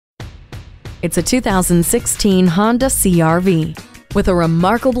It's a 2016 Honda CR-V. With a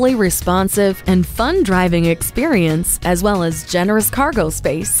remarkably responsive and fun driving experience, as well as generous cargo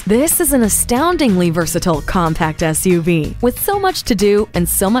space, this is an astoundingly versatile compact SUV. With so much to do and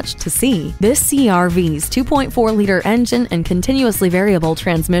so much to see, this CR-V's 2.4-liter engine and continuously variable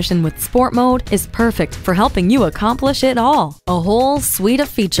transmission with Sport Mode is perfect for helping you accomplish it all. A whole suite of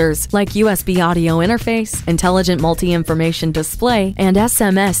features like USB audio interface, intelligent multi-information display, and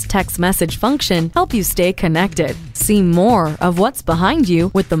SMS text message function help you stay connected. See more of what's behind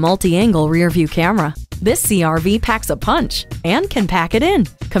you with the multi-angle rear-view camera. This CR-V packs a punch and can pack it in.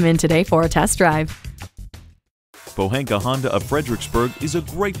 Come in today for a test drive. Pohanka Honda of Fredericksburg is a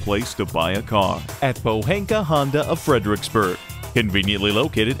great place to buy a car. At Pohanka Honda of Fredericksburg, conveniently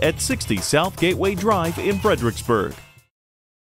located at 60 South Gateway Drive in Fredericksburg.